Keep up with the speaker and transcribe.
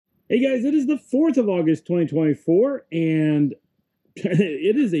Hey guys, it is the 4th of August 2024, and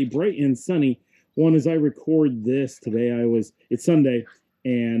it is a bright and sunny one as I record this today. It's Sunday,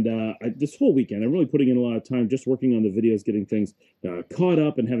 and this whole weekend, I'm really putting in a lot of time just working on the videos, getting things caught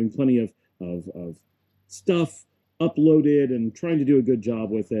up, and having plenty of stuff uploaded and trying to do a good job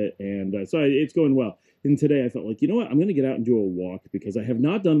with it. And it's going well. And today I felt like, you know what, I'm going to get out and do a walk because I have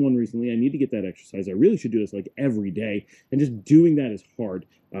not done one recently. I need to get that exercise. I really should do this like every day. And just doing that is hard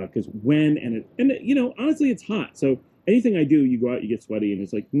because honestly, it's hot. So anything I do, you go out, you get sweaty, and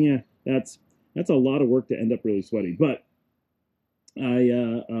it's like, yeah, that's a lot of work to end up really sweaty. But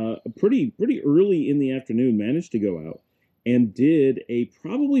I pretty early in the afternoon managed to go out and did a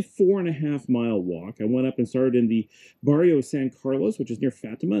probably 4.5 mile walk. I went up and started in the Barrio San Carlos, which is near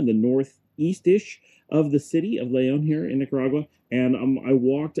Fatima in the northeast-ish of the city of Leon here in Nicaragua. And I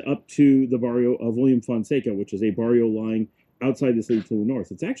walked up to the barrio of William Fonseca, which is a barrio lying outside the city to the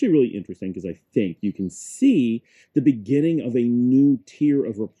north. It's actually really interesting because I think you can see the beginning of a new tier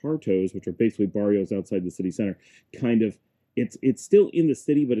of repartos, which are basically barrios outside the city center, kind of. It's still in the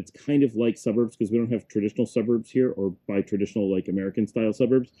city, but it's kind of like suburbs because we don't have traditional suburbs here, or by traditional like American style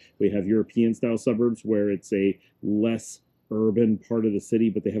suburbs. We have European style suburbs where it's a less urban part of the city,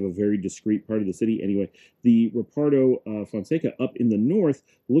 but they have a very discrete part of the city. Anyway, the Reparto Fonseca up in the north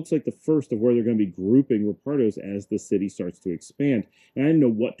looks like the first of where they're going to be grouping Repartos as the city starts to expand. And I didn't know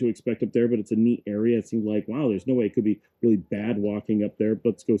what to expect up there, but it's a neat area. It seemed like, wow, there's no way it could be really bad walking up there.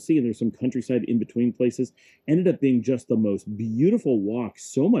 But let's go see. And there's some countryside in between places. Ended up being just the most beautiful walk.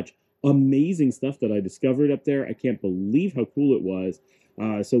 So much amazing stuff that I discovered up there. I can't believe how cool it was.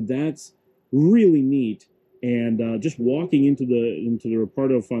 So that's really neat. And just walking into the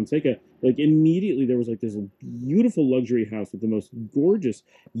Reparto Fonseca, like immediately there was like this beautiful luxury house with the most gorgeous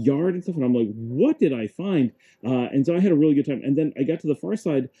yard and stuff, and I'm like, what did I find? And so I had a really good time. And then I got to the far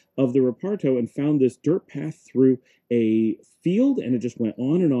side of the Reparto and found this dirt path through a field, and it just went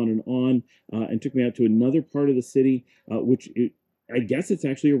on and on and on, and took me out to another part of the city, I guess it's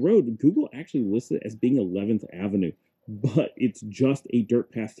actually a road. Google actually listed it as being 11th Avenue, but it's just a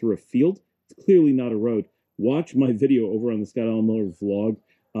dirt path through a field. It's clearly not a road. Watch my video over on the Scott Allen Miller vlog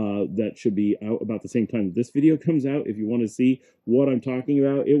that should be out about the same time that this video comes out if you want to see what I'm talking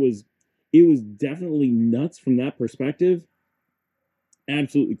about. It was definitely nuts from that perspective.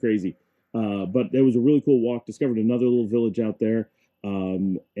 Absolutely crazy. But it was a really cool walk. Discovered another little village out there.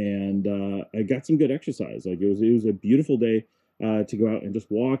 And I got some good exercise. Like it was a beautiful day to go out and just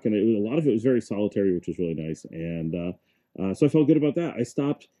walk. And a lot of it was very solitary, which was really nice. And so I felt good about that. I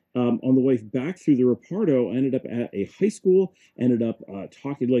stopped on the way back through the Reparto. I ended up at a high school, ended up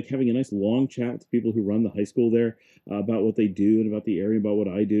talking, like having a nice long chat with the people who run the high school there about what they do and about the area, about what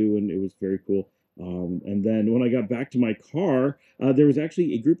I do, and it was very cool. And then when I got back to my car, there was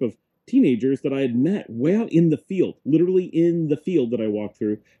actually a group of teenagers that I had met way out in the field, literally in the field that I walked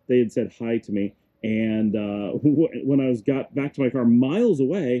through. They had said hi to me. And when I got back to my car miles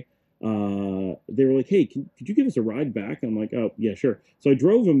away, they were like, hey, could you give us a ride back? And I'm like, oh, yeah, sure. So I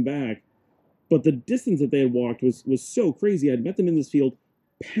drove them back, but the distance that they had walked was so crazy. I'd met them in this field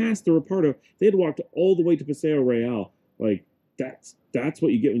past the Reparto. They had walked all the way to Paseo Real. Like, that's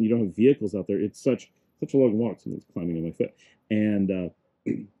what you get when you don't have vehicles out there. It's such a long walk. Someone's climbing on my foot. And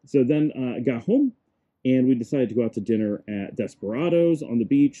so then I got home, and we decided to go out to dinner at Desperados on the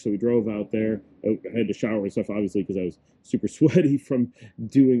beach. So we drove out there. I had to shower and stuff, obviously, because I was super sweaty from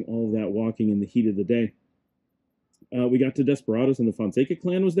doing all of that walking in the heat of the day. We got to Desperados, and the Fonseca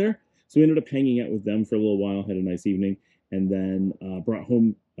clan was there. So we ended up hanging out with them for a little while, had a nice evening, and then brought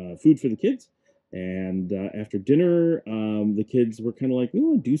home food for the kids. And after dinner, the kids were kind of like, we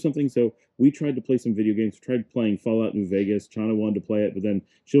want to do something. So we tried to play some video games. We tried playing Fallout New Vegas. Chana wanted to play it, but then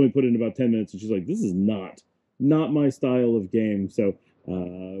she only put it in about 10 minutes. And she's like, this is not my style of game. So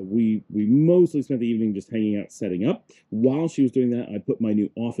we mostly spent the evening just hanging out, setting up. While she was doing that, I put my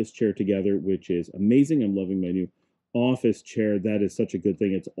new office chair together, which is amazing. I'm loving my new office chair. That is such a good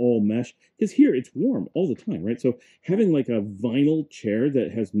thing. It's all mesh because here it's warm all the time, right? So having like a vinyl chair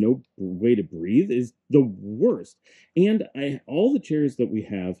that has no way to breathe is the worst. And all the chairs that we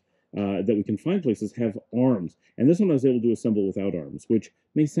have that we can find places have arms, and this one I was able to assemble without arms, which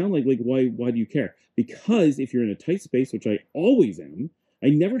may sound like why do you care? Because if you're in a tight space, which I always am, I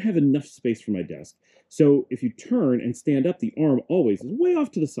never have enough space for my desk. So if you turn and stand up, the arm always is way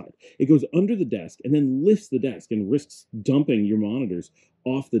off to the side. It goes under the desk and then lifts the desk and risks dumping your monitors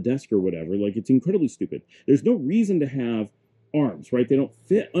off the desk or whatever. Like, it's incredibly stupid. There's no reason to have arms, right? They don't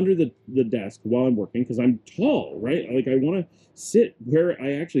fit under the desk while I'm working because I'm tall, right? Like, I want to sit where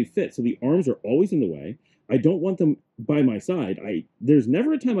I actually fit. So the arms are always in the way. I don't want them by my side. There's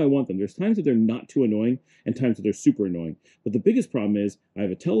never a time I want them. There's times that they're not too annoying and times that they're super annoying. But the biggest problem is I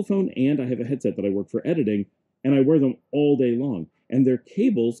have a telephone and I have a headset that I work for editing, and I wear them all day long. And their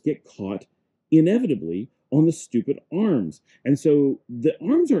cables get caught inevitably on the stupid arms. And so the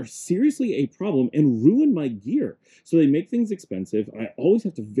arms are seriously a problem and ruin my gear. So they make things expensive. I always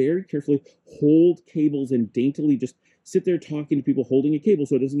have to very carefully hold cables and daintily just sit there talking to people holding a cable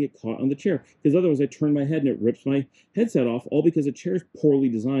so it doesn't get caught on the chair. Because otherwise I turn my head and it rips my headset off, all because the chair is poorly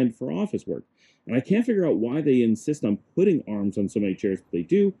designed for office work. And I can't figure out why they insist on putting arms on so many chairs, but they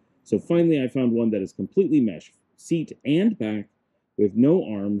do. So finally I found one that is completely mesh, seat and back, with no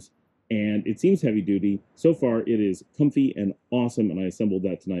arms, and it seems heavy duty. So far, it is comfy and awesome, and I assembled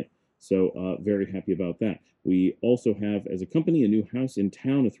that tonight. So very happy about that. We also have, as a company, a new house in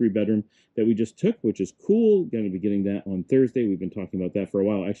town, a 3-bedroom that we just took, which is cool. Going to be getting that on Thursday. We've been talking about that for a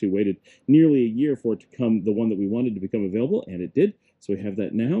while. Actually waited nearly a year for it to come, the one that we wanted to become available, and it did. So we have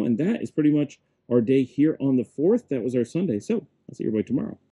that now, and that is pretty much our day here on the 4th. That was our Sunday. So I'll see everybody tomorrow.